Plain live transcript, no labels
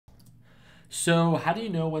So how do you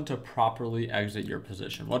know when to properly exit your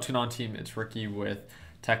position? What's going on, team? It's Ricky with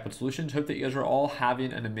TechBud Solutions. Hope that you guys are all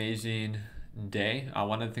having an amazing day.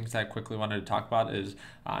 One of the things I quickly wanted to talk about is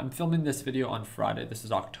I'm filming this video on Friday. This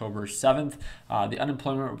is October 7th. The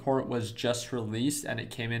unemployment report was just released and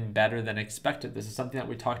it came in better than expected. This is something that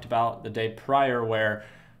we talked about the day prior where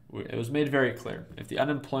it was made very clear. If the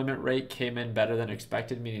unemployment rate came in better than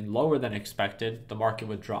expected, meaning lower than expected, the market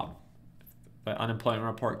would drop. The unemployment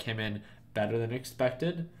report came in better than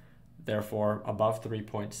expected, therefore above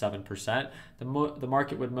 3.7%, the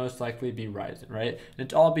market would most likely be rising, right? And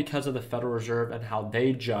it's all because of the Federal Reserve and how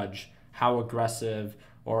they judge how aggressive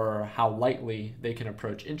or how lightly they can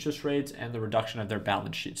approach interest rates and the reduction of their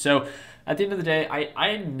balance sheet. So at the end of the day,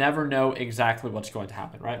 I never know exactly what's going to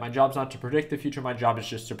happen, right? My job's not to predict the future. My job is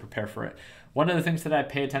just to prepare for it. One of the things that I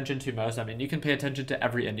pay attention to most, I mean, you can pay attention to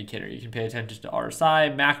every indicator. You can pay attention to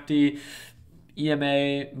RSI, MACD,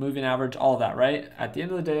 EMA, moving average, all of that, right? At the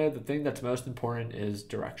end of the day, the thing that's most important is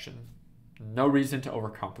direction. No reason to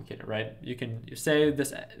overcomplicate it, right? You can say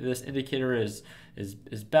this indicator is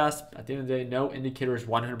best. At the end of the day, no indicator is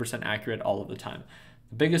 100% accurate all of the time.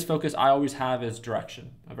 The biggest focus I always have is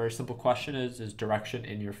direction. A very simple question is direction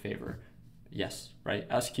in your favor? Yes, right?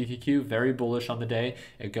 SQQQ, very bullish on the day.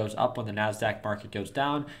 It goes up when the NASDAQ market goes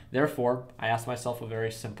down. Therefore, I ask myself a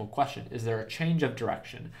very simple question. Is there a change of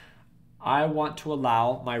direction? I want to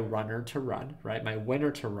allow my runner to run, right? My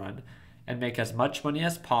winner to run and make as much money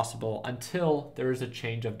as possible until there is a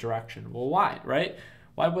change of direction. Well, why, right?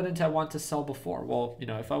 Why wouldn't I want to sell before? Well,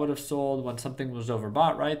 if I would have sold when something was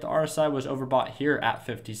overbought, right? The RSI was overbought here at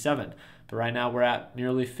 57, but right now we're at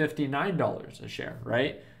nearly $59 a share,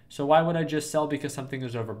 right? So why would I just sell because something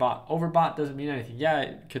is overbought? Overbought doesn't mean anything. Yeah,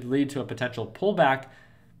 it could lead to a potential pullback,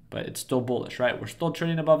 but it's still bullish, right? We're still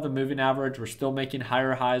trading above the moving average. We're still making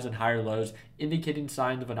higher highs and higher lows, indicating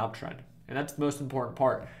signs of an uptrend. And that's the most important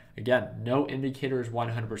part. Again, no indicator is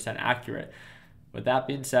 100% accurate. With that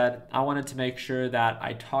being said, I wanted to make sure that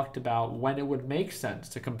I talked about when it would make sense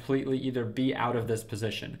to completely either be out of this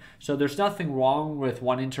position. So there's nothing wrong with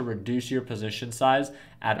wanting to reduce your position size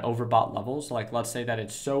at overbought levels. Like let's say that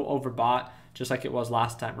it's so overbought, just like it was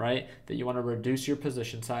last time, right? That you want to reduce your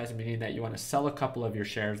position size, meaning that you want to sell a couple of your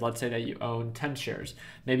shares. Let's say that you own 10 shares.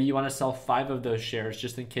 Maybe you want to sell 5 of those shares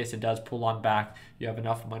just in case it does pull on back. You have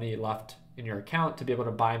enough money left in your account to be able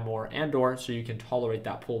to buy more and/or so you can tolerate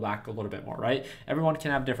that pullback a little bit more, right? Everyone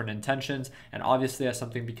can have different intentions, and obviously as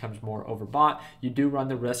something becomes more overbought, you do run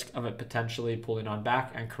the risk of it potentially pulling on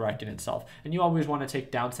back and correcting itself. And you always want to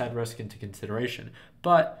take downside risk into consideration.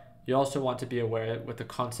 But you also want to be aware with the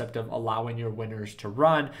concept of allowing your winners to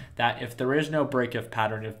run, that if there is no break of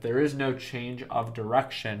pattern, if there is no change of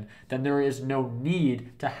direction, then there is no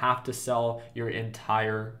need to have to sell your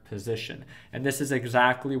entire position. And this is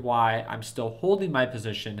exactly why I'm still holding my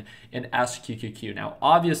position in SQQQ. Now,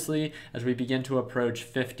 obviously, as we begin to approach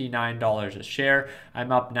 $59 a share,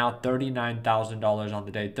 I'm up now $39,000 on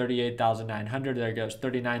the day, $38,900. There goes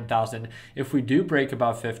 $39,000. If we do break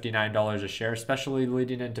above $59 a share, especially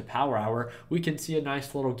leading into power hour, we can see a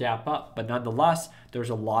nice little gap up, but nonetheless, there's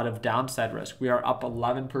a lot of downside risk. We are up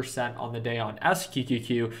 11% on the day on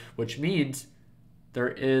SQQQ, which means there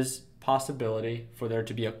is possibility for there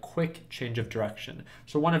to be a quick change of direction.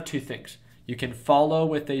 So one of two things. You can follow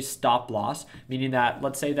with a stop loss, meaning that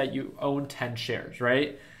let's say that you own 10 shares,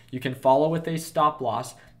 right? You can follow with a stop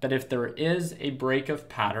loss, but if there is a break of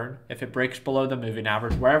pattern, if it breaks below the moving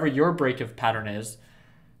average, wherever your break of pattern is,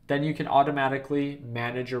 then you can automatically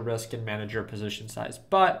manage your risk and manage your position size.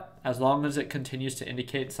 But as long as it continues to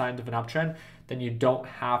indicate signs of an uptrend, then you don't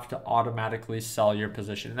have to automatically sell your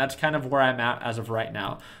position. And that's kind of where I'm at as of right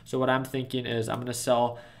now. So what I'm thinking is I'm going to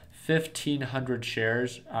sell 1,500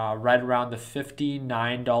 shares right around the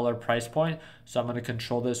 $59 price point. So I'm going to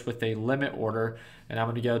control this with a limit order, and I'm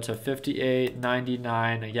going to go to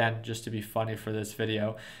 $58.99 again, just to be funny for this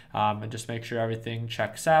video, and just make sure everything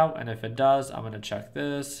checks out. And if it does, I'm going to check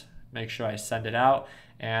this, make sure I send it out.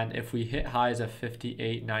 And if we hit highs of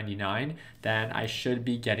 $58.99, then I should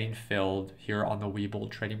be getting filled here on the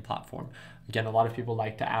Webull trading platform. Again, a lot of people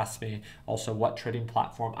like to ask me also what trading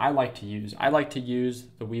platform I like to use. I like to use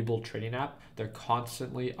the Webull trading app. They're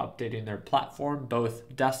constantly updating their platform,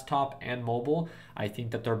 both desktop and mobile. I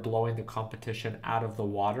think that they're blowing the competition out of the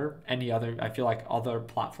water. I feel like other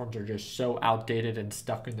platforms are just so outdated and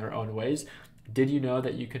stuck in their own ways. Did you know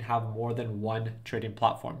that you can have more than one trading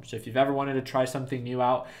platform? So if you've ever wanted to try something new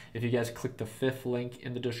out, if you guys click the 5th link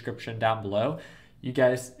in the description down below, you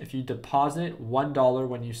guys, if you deposit $1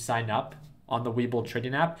 when you sign up on the Webull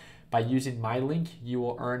trading app, by using my link, you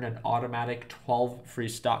will earn an automatic 12 free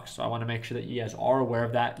stocks. So I want to make sure that you guys are aware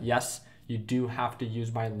of that. Yes, you do have to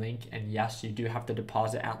use my link, and yes, you do have to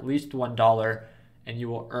deposit at least $1, and you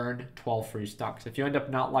will earn 12 free stocks. If you end up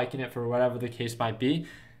not liking it for whatever the case might be,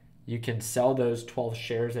 you can sell those 12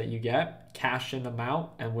 shares that you get, cash in them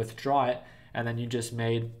out, and withdraw it, and then you just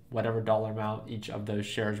made whatever dollar amount each of those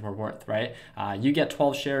shares were worth, right? You get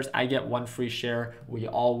 12 shares, I get 1 free share, we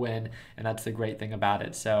all win, and that's the great thing about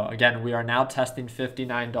it. So again, we are now testing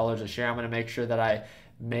 $59 a share. I'm gonna make sure that I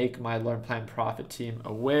make my Learn Plan Profit team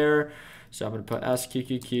aware. So I'm gonna put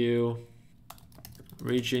SQQQ,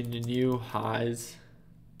 reaching new highs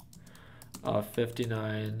of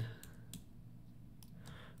 59.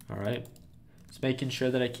 All right. It's making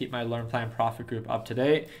sure that I keep my Learn Plan Profit group up to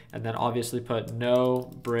date, and then obviously put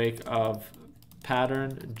no break of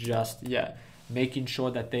pattern just yet, making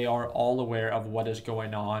sure that they are all aware of what is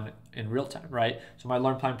going on in real time, right? So my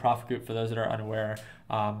Learn Plan Profit group, for those that are unaware,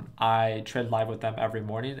 I trade live with them every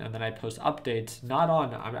morning, and then I post updates.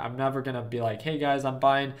 I'm never gonna be like, hey guys, I'm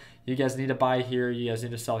buying, you guys need to buy here, you guys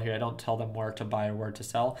need to sell here. I don't tell them where to buy or where to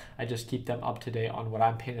sell. I just keep them up to date on what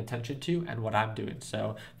I'm paying attention to and what I'm doing.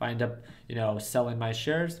 So if I end up, selling my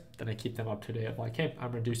shares, then I keep them up to date of like, hey,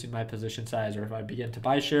 I'm reducing my position size. Or if I begin to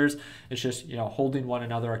buy shares, it's just, holding one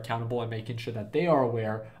another accountable and making sure that they are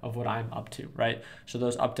aware of what I'm up to, right? So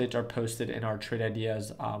those updates are posted in our Trade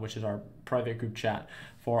Ideas, which is our private group chat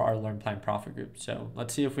for our Learn Plan Profit group. So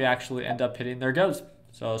let's see if we actually end up hitting. There it goes.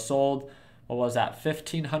 So sold, what was that,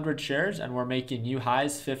 1,500 shares, and we're making new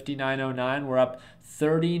highs, 59.09. We're up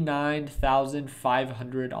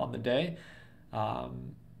 39,500 on the day.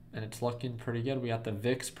 And it's looking pretty good. We got the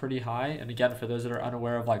VIX pretty high. And again, for those that are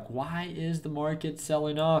unaware of like, why is the market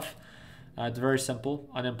selling off? It's very simple.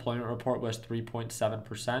 Unemployment report was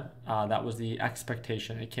 3.7%. That was the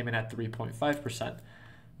expectation. It came in at 3.5%.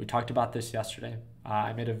 We talked about this yesterday.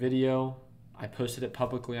 I made a video. I posted it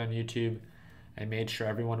publicly on YouTube. I made sure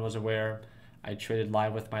everyone was aware. I traded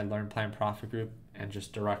live with my Learn Plan Profit group, and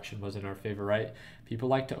just direction was in our favor, right? People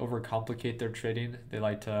like to overcomplicate their trading. They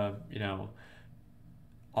like to,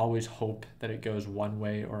 always hope that it goes one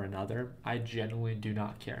way or another. I genuinely do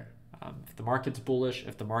not care. If the market's bullish,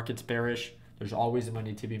 if the market's bearish, there's always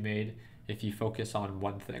money to be made if you focus on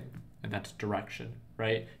one thing, and that's direction,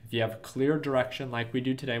 right? If you have clear direction like we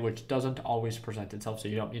do today, which doesn't always present itself, so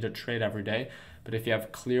you don't need to trade every day, but if you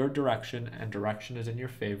have clear direction and direction is in your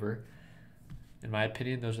favor, in my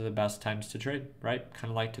opinion, those are the best times to trade, right? Kind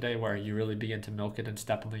of like today where you really begin to milk it and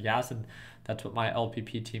step on the gas, and that's what my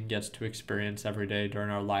LPP team gets to experience every day during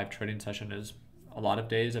our live trading session. Is a lot of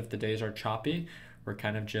days, if the days are choppy, we're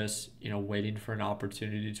kind of just, waiting for an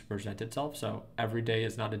opportunity to present itself. So every day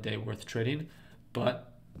is not a day worth trading,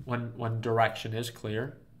 but when direction is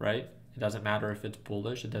clear, right? It doesn't matter if it's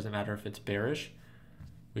bullish, it doesn't matter if it's bearish.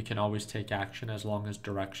 We can always take action as long as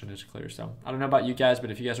direction is clear. So I don't know about you guys, but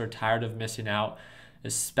if you guys are tired of missing out,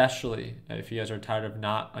 especially if you guys are tired of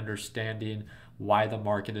not understanding why the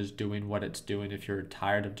market is doing what it's doing, if you're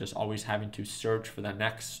tired of just always having to search for the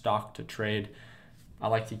next stock to trade, I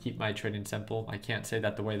like to keep my trading simple. I can't say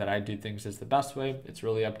that the way that I do things is the best way. It's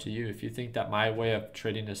really up to you. If you think that my way of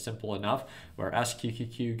trading is simple enough, where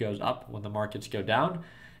SQQQ goes up when the markets go down,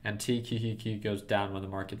 and TQQQ goes down when the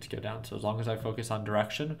markets go down. So as long as I focus on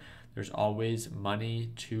direction, there's always money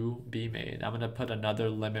to be made. I'm going to put another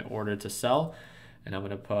limit order to sell, and I'm going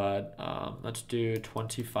to put, let's do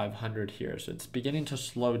 2,500 here. So it's beginning to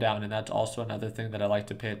slow down, and that's also another thing that I like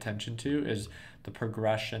to pay attention to is the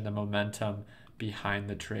progression, the momentum behind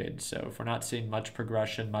the trade. So if we're not seeing much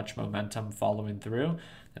progression, much momentum following through,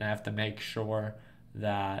 then I have to make sure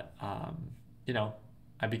that,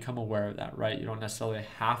 I become aware of that, right? You don't necessarily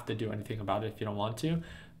have to do anything about it if you don't want to,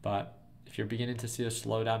 but if you're beginning to see a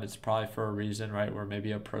slowdown, it's probably for a reason, right? We're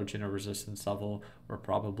maybe approaching a resistance level. We're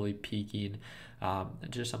probably peaking.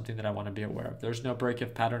 It's just something that I want to be aware of. There's no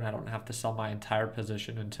break-if pattern. I don't have to sell my entire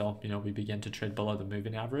position until, we begin to trade below the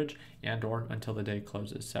moving average and or until the day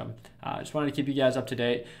closes. So I just wanted to keep you guys up to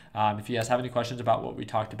date. If you guys have any questions about what we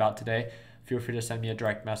talked about today, feel free to send me a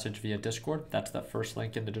direct message via Discord. That's the first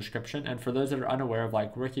link in the description. And for those that are unaware of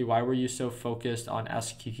like, Ricky, why were you so focused on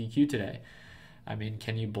SQQQ today? I mean,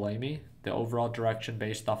 can you blame me? The overall direction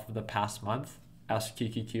based off of the past month,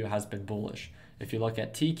 SQQQ has been bullish. If you look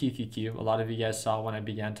at TQQQ, a lot of you guys saw when I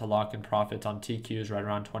began to lock in profits on TQs right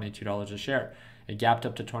around $22 a share. It gapped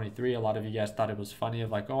up to 23. A lot of you guys thought it was funny of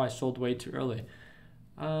like, oh, I sold way too early.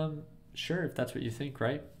 Sure, if that's what you think,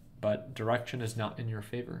 right? But direction is not in your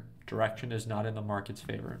favor. Direction is not in the market's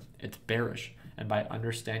favor. It's bearish. And by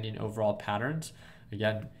understanding overall patterns,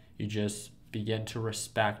 again, you just begin to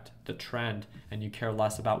respect the trend and you care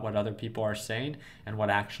less about what other people are saying and what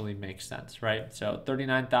actually makes sense, right? So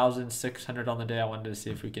 39,600 on the day. I wanted to see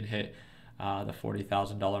if we can hit the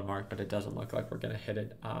 $40,000 mark, but it doesn't look like we're going to hit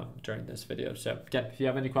it during this video. So again, if you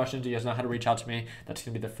have any questions, you guys know how to reach out to me. That's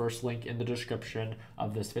going to be the first link in the description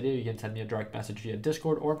of this video. You can send me a direct message via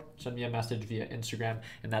Discord or send me a message via Instagram,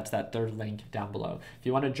 and that's that third link down below. If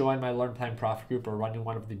you want to join my Learn Plan Profit group or running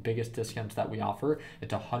one of the biggest discounts that we offer,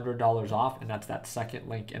 it's $100 off, and that's that second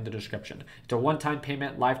link in the description. It's a one-time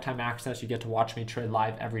payment, lifetime access. You get to watch me trade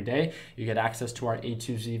live every day. You get access to our A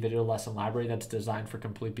to Z video lesson library that's designed for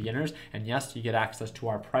complete beginners, and yes, you get access to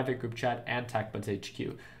our private group chat and TechBuds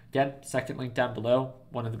HQ. Again, second link down below,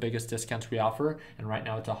 one of the biggest discounts we offer, and right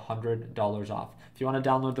now it's $100 off. If you want to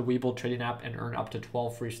download the Webull trading app and earn up to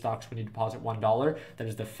 12 free stocks when you deposit $1, that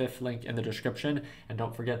is the fifth link in the description. And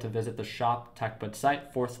don't forget to visit the Shop TechBuds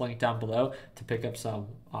site, fourth link down below, to pick up some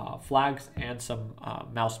flags and some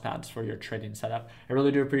mouse pads for your trading setup. I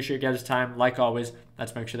really do appreciate you guys' time. Like always,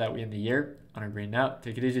 let's make sure that we end the year on a green note.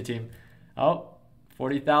 Take it easy, team. Oh,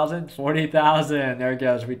 40,000, 40,000. There it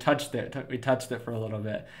goes. We touched it. We touched it for a little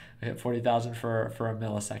bit. We hit 40,000 for a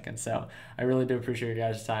millisecond. So I really do appreciate your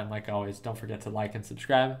guys' time. Like always, don't forget to like and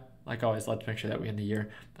subscribe. Like always, let's make sure that we end the year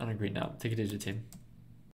on a green note. Take it easy, team.